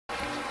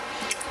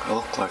I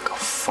look like a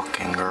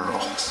fucking girl.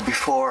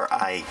 Before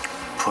I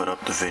put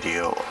up the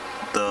video,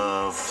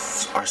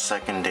 our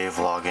second day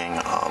vlogging,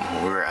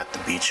 we were at the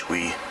beach.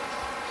 We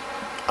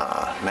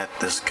met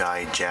this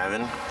guy,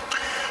 Javin,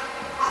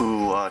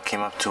 who came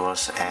up to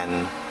us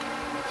and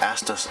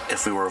asked us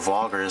if we were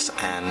vloggers,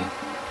 and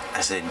I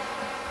said,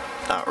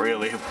 not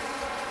really,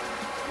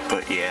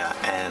 but yeah.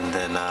 And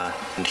then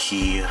and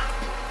he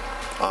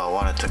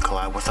wanted to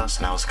collab with us,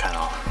 and I was kind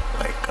of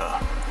like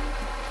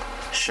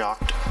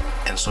shocked,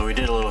 and so we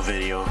did a little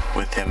video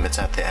with him. It's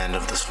at the end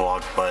of this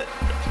vlog, but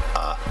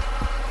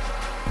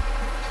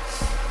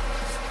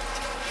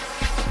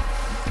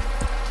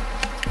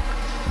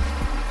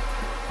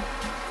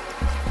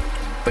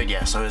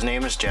yeah, so his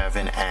name is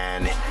Javin,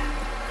 and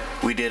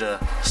we did a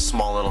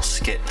small little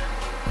skit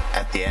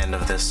at the end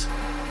of this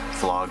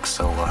vlog,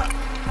 so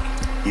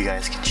you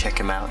guys can check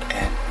him out.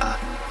 And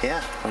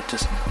yeah,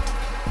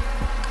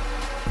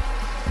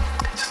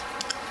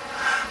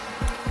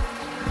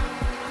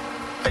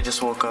 I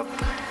just woke up.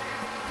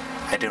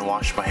 I didn't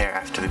wash my hair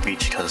after the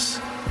beach because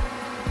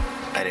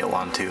I didn't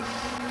want to.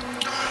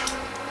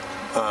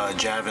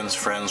 Javin's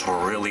friends were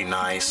really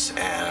nice,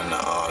 and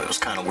it was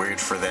kind of weird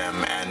for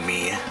them and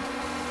me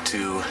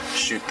to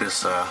shoot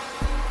this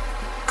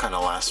kind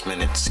of last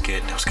minute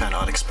skit. It was kind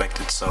of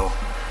unexpected, so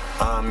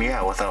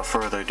yeah, without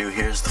further ado,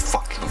 here's the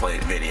fucking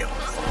video.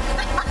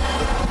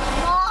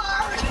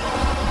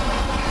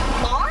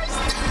 Mars?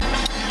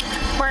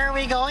 Where are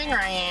we going,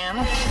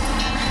 Ryan?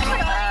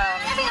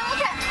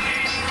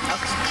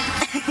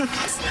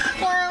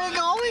 Where are we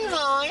going,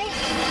 Zoe?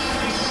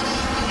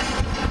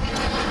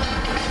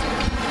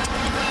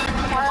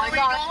 Where are we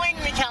going,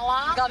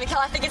 Michaela? God,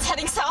 Michaela, I think it's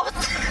heading south.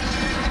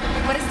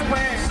 What is the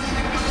word?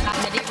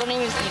 My legal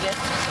name is Edith.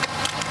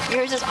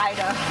 Yours is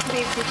Ida.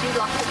 Babe, did you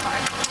lock the car?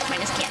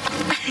 Mine is Cat.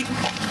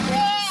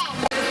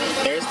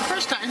 There's the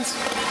first times.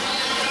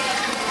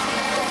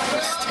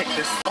 Let's take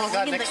this. Oh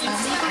god, next time I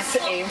have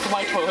to aim for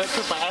my toilet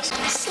to fast.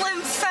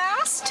 Slim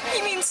fast?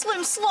 You mean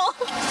slim slow?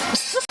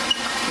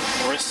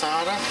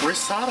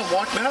 Risada,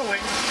 walk that way.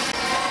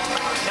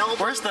 No,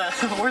 where's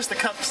the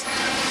cups?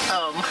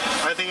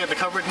 Are they in the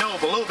cupboard? No,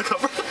 below the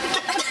cupboard.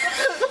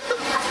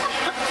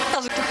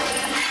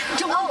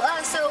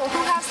 So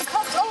who has the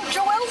cups? Oh,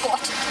 Joel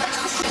got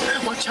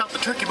it. Watch out, the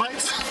turkey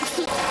bites.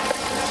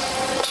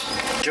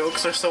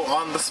 Jokes are so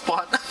on the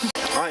spot.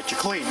 Alright, you're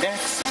clean.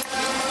 Next.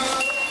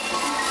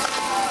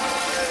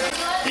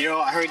 You know,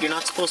 I heard you're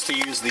not supposed to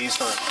use these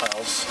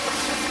reptiles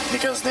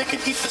because they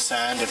could eat the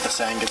sand if the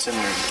sand gets in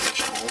their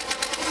fish hole.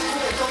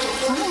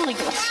 I don't really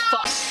give a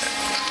fuck.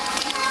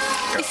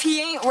 If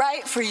he ain't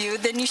right for you,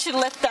 then you should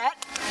let that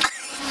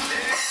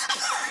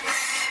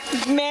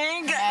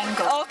man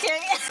go. Okay.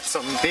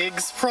 Some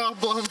bigs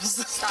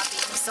problems. Stop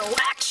being so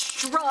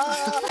extra.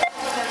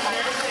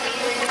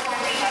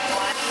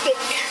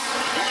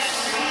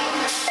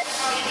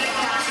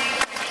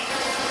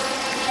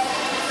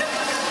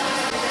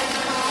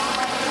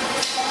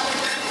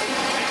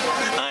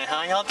 Hi,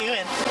 how y'all doing?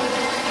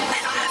 I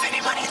don't have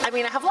any money. I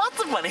mean, I have lots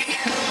of money.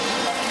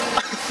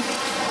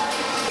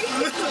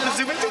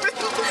 Zoom in, zoom in.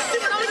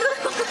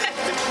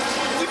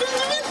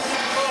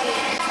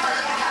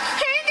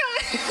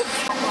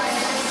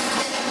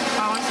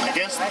 I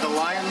guess the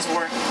lions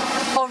were.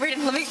 Oh,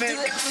 Raiden, let me do the.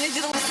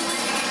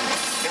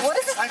 What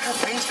is it? It's like her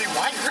brain's been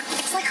wired.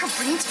 It's like her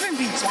brain's been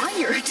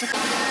wired.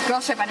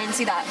 Girl trip, I didn't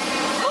see that.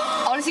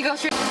 I want to see girl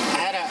trip. I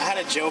had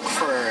a joke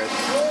for.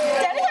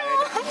 Daddy,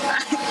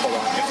 hold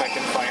on, if I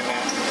can find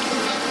that.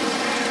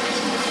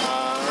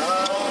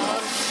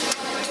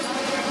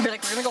 be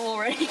like, we're gonna go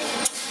already.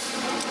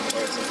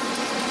 Where is it?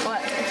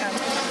 What?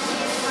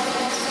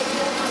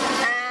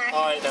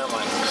 Alright, never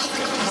mind.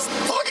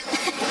 Fuck!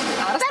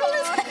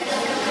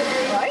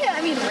 Oh yeah,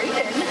 I mean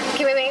Raiden.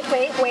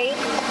 Okay, wait.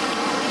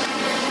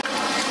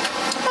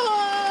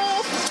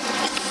 Oh.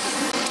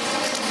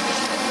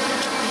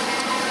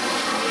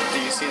 Do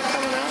you see it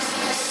coming out?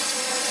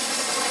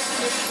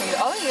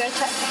 Oh, you gotta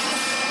check.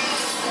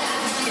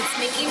 It's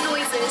making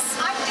noises.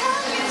 I'm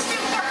telling you to stay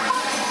with our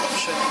car. Oh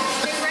shit.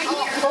 Stay right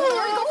here. Oh,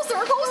 there it goes.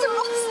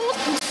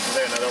 Is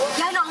there another one?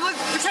 Yeah, no, I'm gonna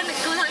pretend it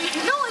goes out.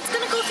 No, it's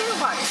gonna go through.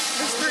 Watch.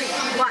 There's 3.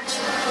 Watch.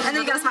 And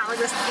then you gotta smile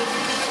like this.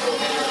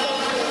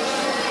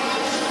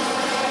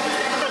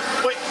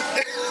 Wait.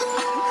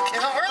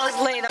 I was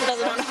late. That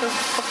doesn't want to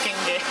Fucking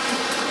gay.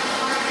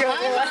 go.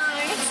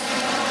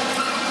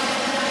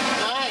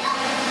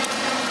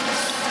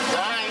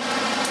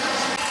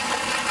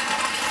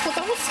 Well,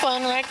 that was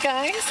fun, right,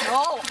 guys?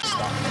 Oh.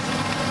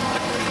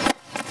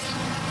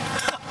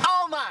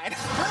 Oh, mine.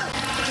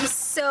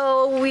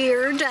 So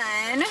we're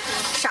done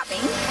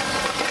shopping.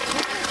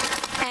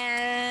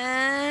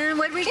 And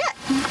what did we get?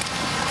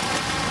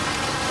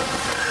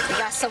 We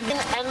got some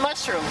And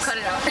mushrooms. cut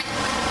it out.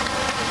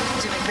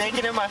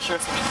 Bacon and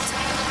mushrooms.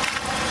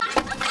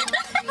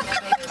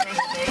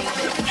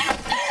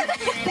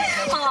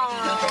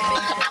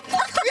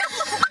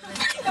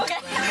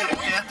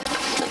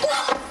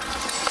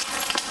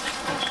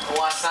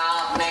 What's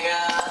up,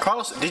 nigga?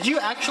 Carlos, did you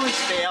actually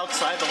stay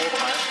outside the whole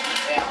time?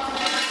 Yeah.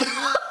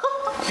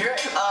 Here,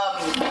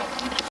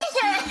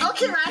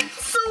 Okay, right.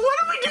 So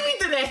what are we doing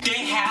today?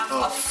 they have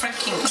a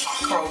freaking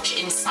cockroach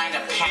inside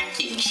a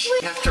package. You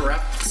have to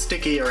wrap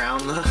sticky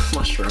around the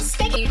mushroom.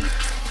 Sticky.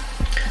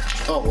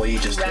 Oh, well, you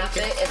just Wrap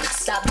take it and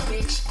stop the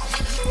bitch.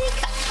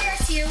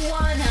 Yes, you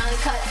wanna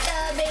cut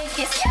the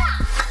bacon. Yeah!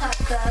 Cut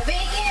the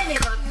bacon.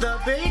 the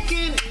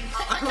bacon.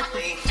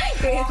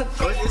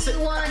 What is You it?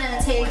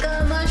 wanna take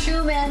a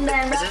mushroom and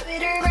then wrap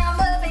it around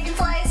the bacon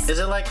slice. Is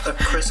it like a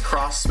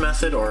crisscross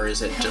method, or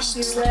is it just?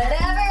 Do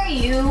whatever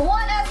you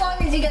want as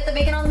long as you get the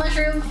bacon on the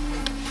mushroom.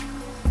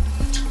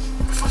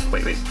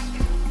 Wait.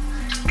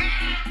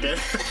 Good.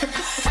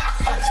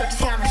 Show it to the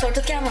camera. Show it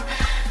to the camera.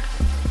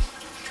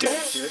 Do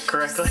it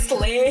correctly.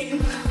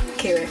 Lame.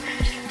 Okay, right.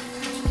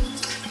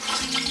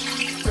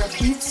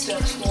 Repeat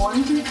steps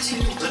 1 to 2. It's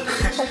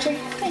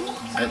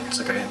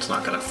okay. It's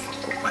not gonna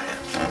fuck with my hand.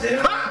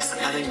 I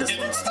think this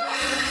one's. I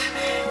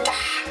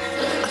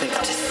think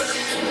that's better.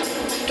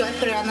 Do I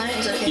put it on there?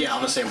 Is it okay? Yeah,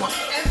 on the same one.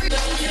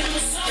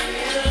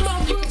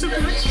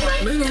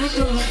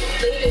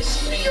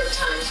 Latest New York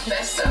Times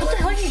bestseller. What the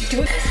hell are you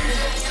doing?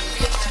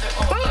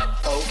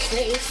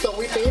 Okay, so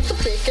we made the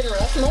bacon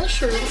wrapped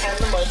mushroom and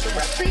the mushroom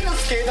wrapped peanut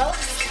skin.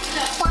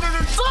 What did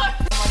it say? Oh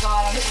my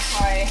god, I'm so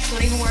sorry.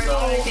 Don't even worry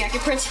about anything. I can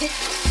print it.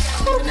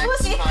 The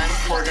next time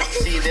we're gonna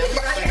see them,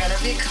 they're gonna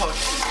be cooked.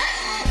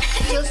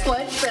 Just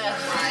like that.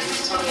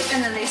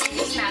 And then they see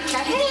the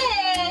Snapchat.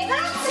 Hey,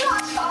 that's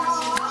not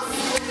false.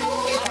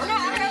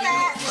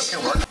 Okay,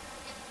 what?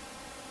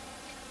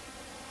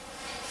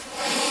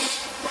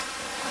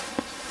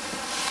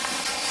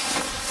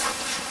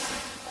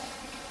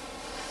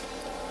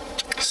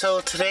 So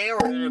today we're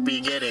gonna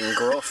be getting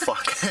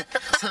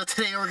So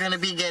today we're gonna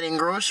be getting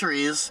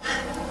groceries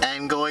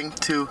and going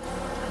to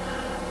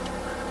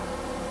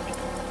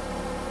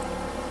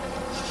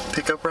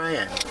pick up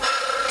Ryan.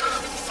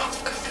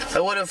 Fuck. I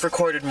would have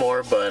recorded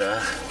more, but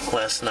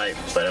last night,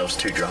 but I was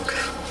too drunk.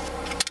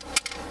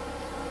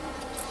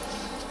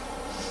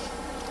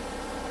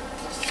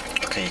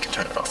 Okay, you can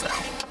turn it off now.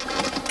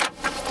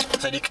 I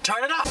said you can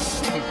turn it off.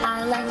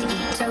 I like to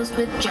eat toast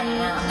with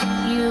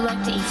jam. You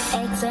like to eat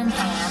eggs and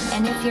ham.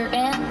 And if you're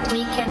in,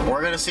 we can.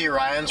 We're gonna see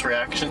Ryan's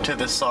reaction to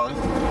this song.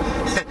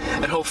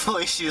 And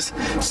hopefully she's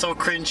so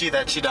cringy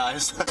that she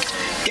dies.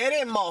 Get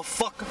in,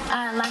 motherfucker!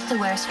 I like to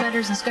wear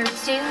sweaters and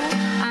skirts too.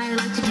 I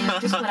like to do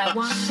just what I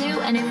want to.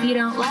 And if you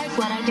don't like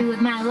what I do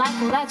with my life,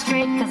 well, that's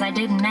great, because I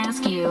didn't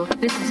ask you.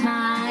 This is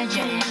my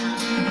jam.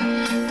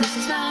 This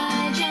is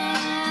my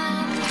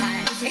jam.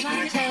 This is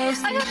my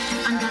toast.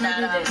 I'm gonna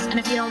do this. And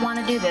if you don't want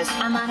to do this,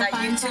 I might That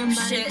find YouTube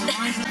somebody shit. who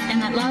wants it.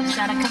 And that love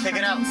shot I come Take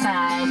it from out.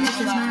 inside. This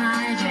is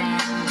my jam.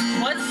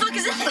 What the fuck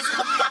is this?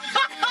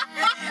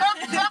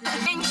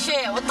 Dang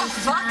shit. What the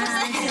fuck is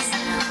this? This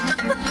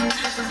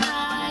is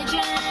my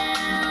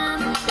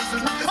jam. This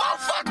is my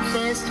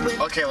fist with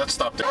Okay, let's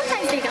stop there.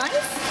 Valentine's Day, guys.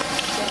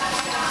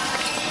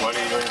 What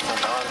are you doing for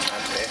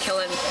Valentine's Day?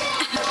 Killing.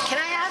 Can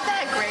I have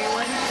that gray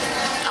one?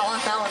 I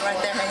want that one right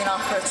there hanging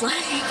off where it's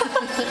like.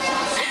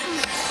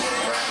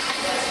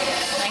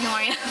 Like, how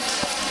are you?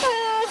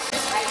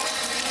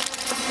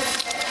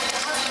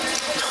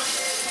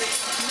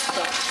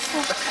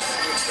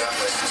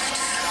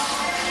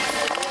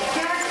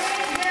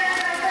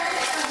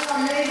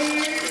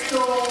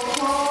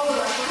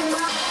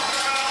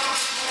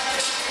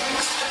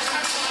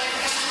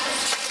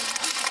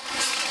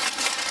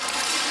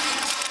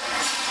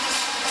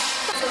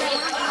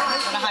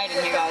 I'm gonna hide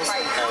in here, guys.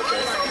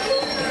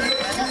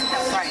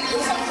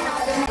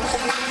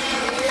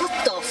 What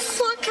the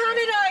fuck? How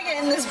did I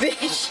get in this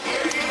bitch?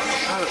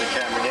 How did the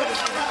camera get it?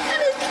 How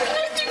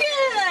did you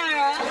get in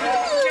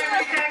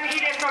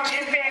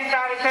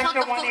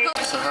there?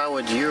 So how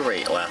would you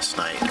rate last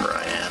night,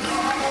 Ryan?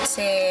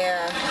 Say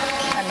a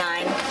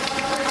 9.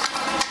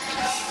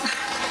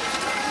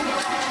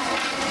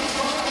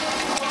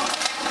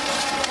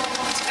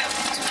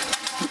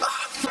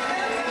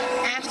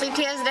 Ashley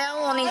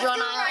Tisdale will need you on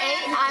aisle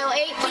 8. Aisle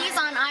 8, please.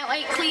 On aisle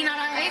 8, clean on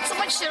aisle 8. So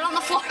much shit on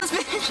the floor, this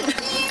bitch.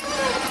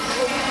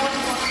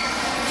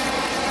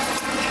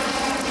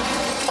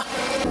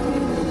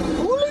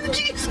 Oh, look,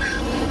 jeez!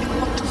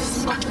 What the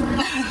fuck?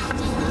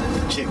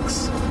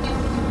 Chicks.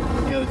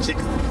 You know, the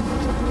chicks.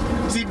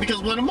 See,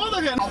 because when a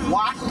mother hen. Oh,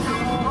 wow!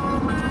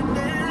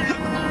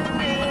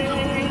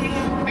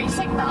 Are you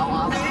saying bow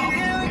wow wow?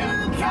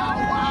 Yeah.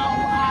 Wow, wow,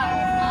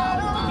 wow,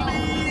 wow, wow.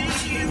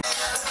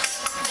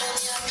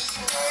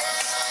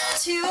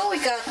 2, we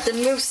got the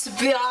moose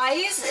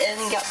pies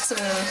and got some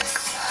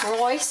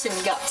rice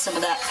and got some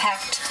of that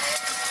packed.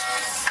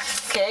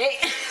 Okay.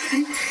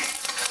 And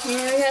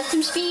we got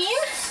some steam.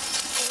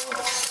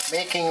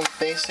 Making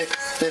basic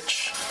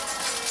bitch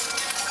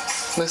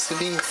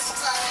recipes.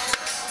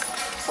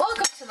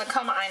 Welcome to the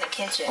Kama Aina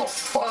kitchen. Oh,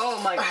 fuck. Oh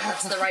my god,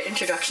 that's the right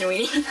introduction we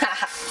need. Here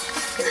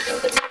we go.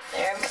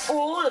 There we go.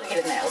 Oh, let me get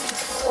it now.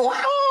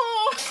 Wow.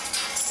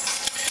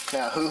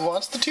 Now, who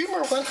wants the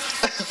tumor one?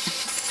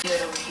 Get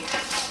it over here.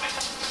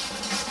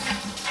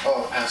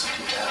 Oh, pass it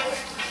to you that way.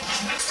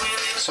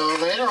 So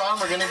later on,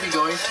 we're going to be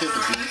going to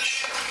the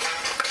beach.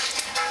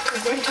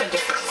 We're going to a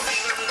different one.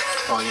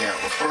 Oh yeah,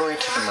 we're going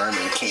to the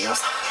mermaid caves.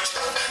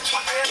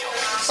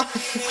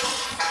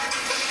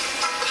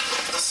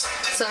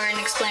 So we're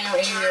gonna explain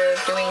what you're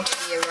doing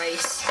to your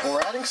rice.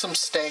 We're adding some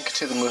stank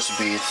to the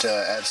musubi to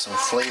add some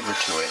flavor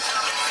to it.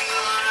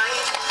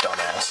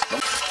 Dumbass.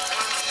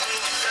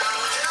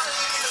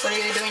 What are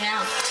you doing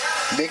now?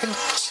 Making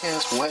it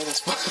as wet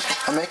as possible.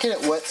 I'm making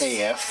it wet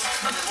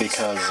AF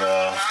because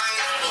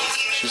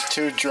she's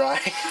too dry.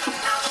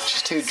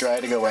 She's too dry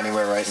to go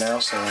anywhere right now,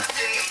 so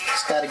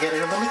just gotta get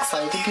her a little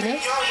excited, you know?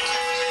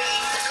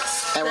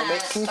 And we're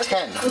making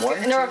 10. Okay. One,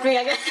 Interrupt me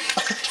again.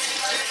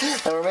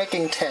 and we're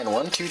making 10.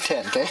 1, 2,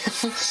 10, okay?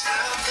 This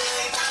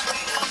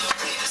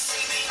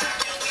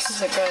is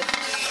good.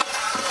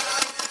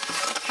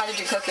 How did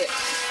you cook it?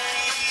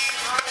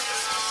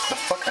 The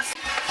fuck?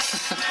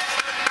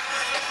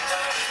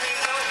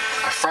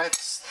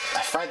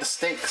 I fried the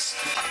steaks.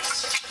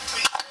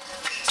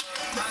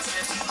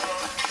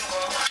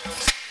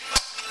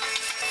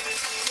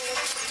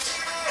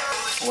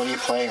 What are you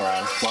playing,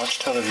 Ryan? Why don't you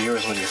tell the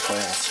viewers what you're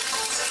playing?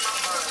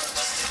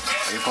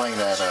 Are you playing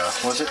that,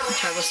 what was it?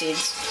 Turbo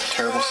seeds.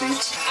 Terrible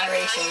Seeds?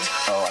 Aeration.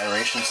 Oh,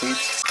 Aeration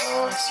Seeds?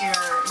 Unless you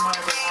want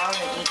to go out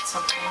and eat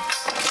something.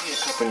 Maybe a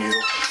cup of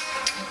noodle.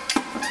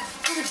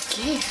 What a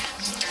gift.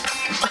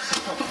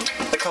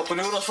 The cup of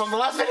noodles from the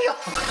last video!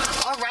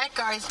 Alright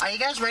guys, are you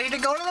guys ready to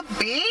go to the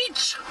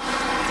beach?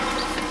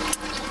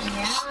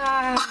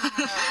 Yeah.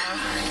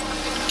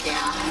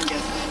 Yeah, I'm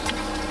good.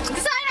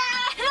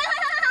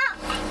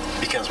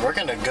 Because we're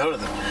gonna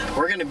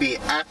we're gonna be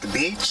at the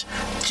beach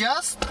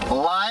just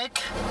like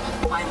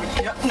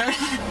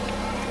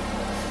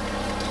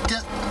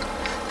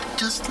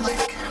just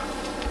like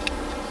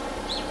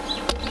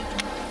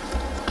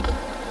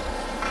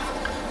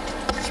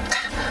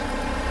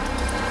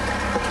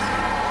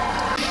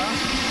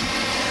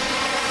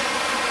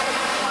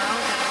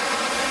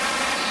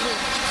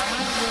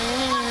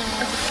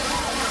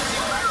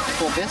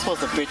well, this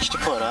was a bitch to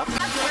put up.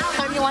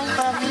 How do you like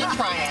the beach,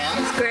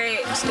 Ryan? It's great.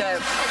 It's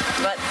good.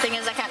 But the thing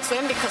is, I can't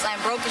swim because I'm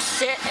broke as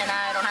shit and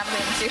I don't have a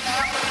bathing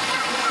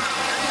suit.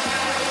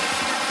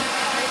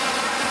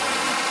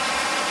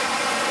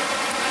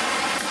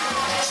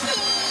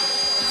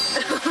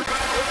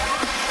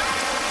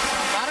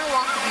 Gotta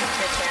walk the beach,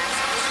 bitch ass.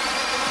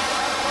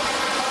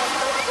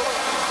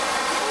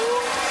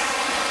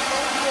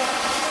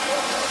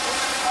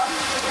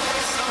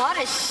 It's hot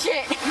as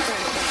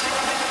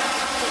shit.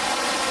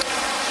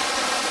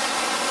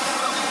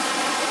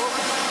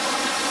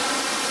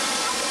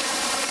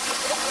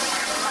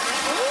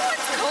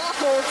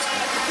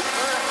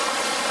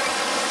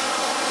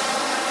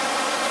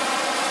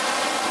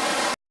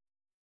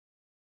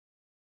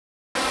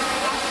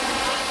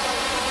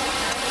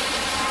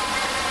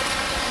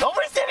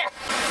 Nobody's in there!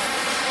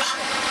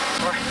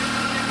 Alright.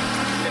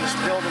 Finished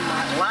building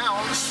my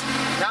lounge.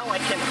 Now I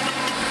can.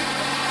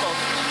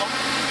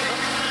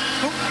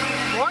 Who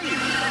are you?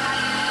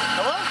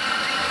 Hello?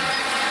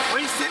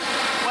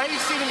 Why are you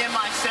sitting in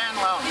my sand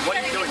lounge? What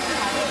are you doing?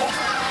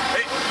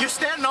 Hey, you're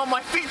standing on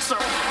my feet, sir.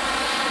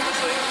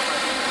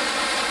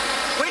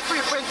 Wait for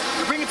your friends.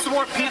 You're bringing some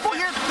more people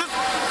here?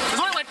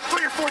 There's only like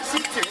 3 or 4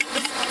 seats here.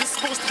 This is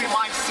supposed to be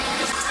my seat.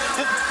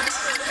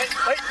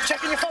 Hey,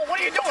 checking your phone.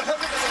 What are you doing? Hey,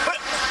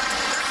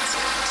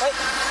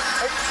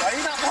 why are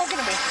you not talking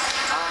to me?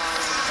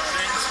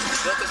 You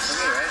built this for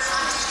me, right?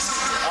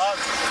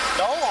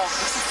 No.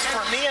 This is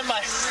for me and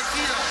my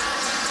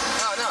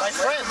No. my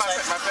friends.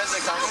 My friends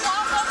are coming.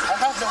 I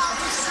have no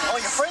friends. Oh,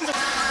 your friends are...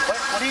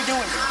 What are you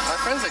doing here? My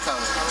friends are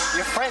coming.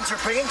 Your friends are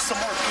bringing some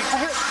more people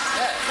here?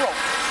 Yeah. Bro,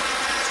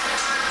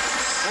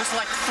 there's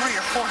like 3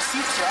 or 4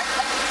 seats here.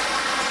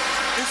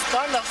 There's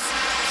not enough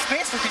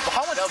space for people.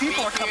 How much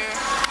people are coming?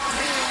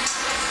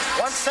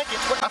 1 second.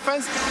 What? My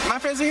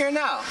friends are here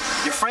now.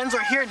 Your friends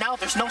are here now.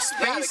 There's no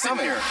they're space in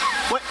coming. here.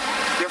 What?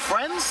 Your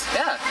friends?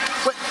 Yeah.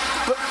 But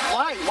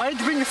why? Why did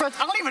you bring your friends?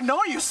 I don't even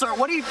know you, sir.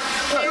 What are you? What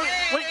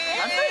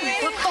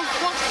the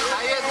fuck?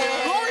 How you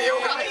doing? Who are you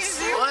guys?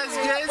 What's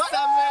good, What?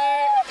 Summer?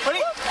 What are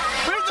you?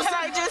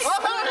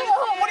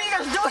 What are you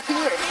guys doing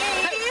here?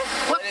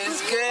 What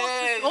is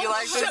good? You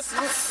like this?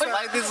 You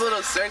like these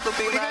little circle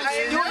things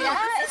I did?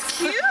 Yeah, it's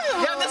cute.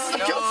 Yeah, this is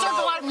the cute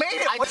circle. I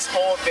made it. This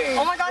whole thing.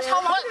 Oh my gosh, how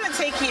long did it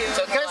take you?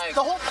 Took me Guys, like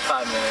the whole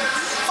 5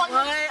 minutes. fuck.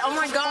 What? Oh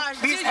my gosh,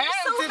 These dude, you're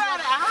hands so did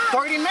bad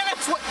like 30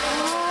 minutes. What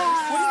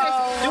are you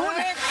guys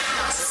doing?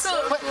 So,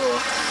 Cool.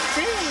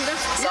 dang,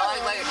 that's So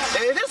like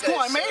It is cool.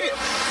 I made it.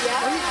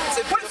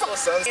 It's a beautiful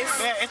sunset.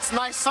 Yeah, it's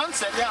nice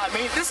sunset. Yeah, I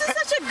made it. This is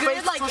such a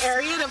good like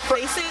area to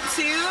place it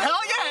too.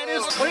 Hell yeah,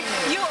 it is.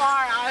 You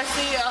are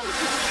honestly,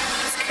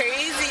 it's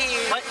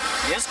crazy. What?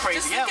 It is crazy.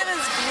 Just Yeah. look at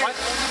this view. What?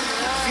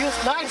 Feels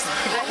nice.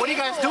 What are you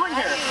guys doing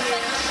here?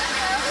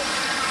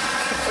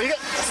 What are you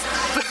guys?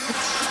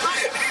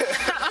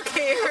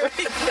 Okay,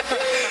 right.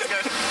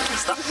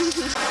 Stop.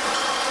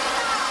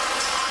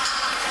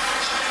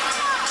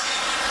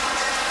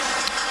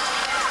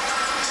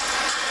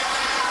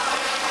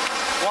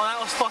 Well, that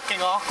was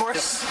fucking awkward.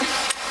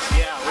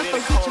 Yeah, we did a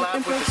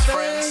collab with his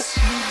friends.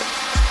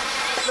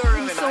 They're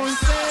really nice.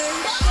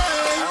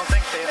 I don't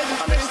think they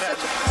understand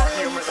our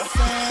humor.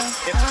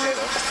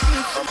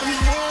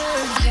 Bye-bye.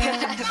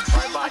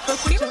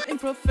 Your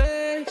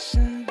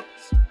imperfections,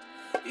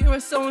 you are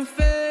so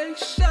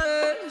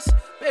infectious.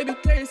 Baby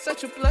girl, you're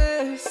such a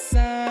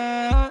blessing.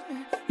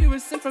 You were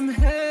sent from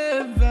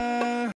heaven.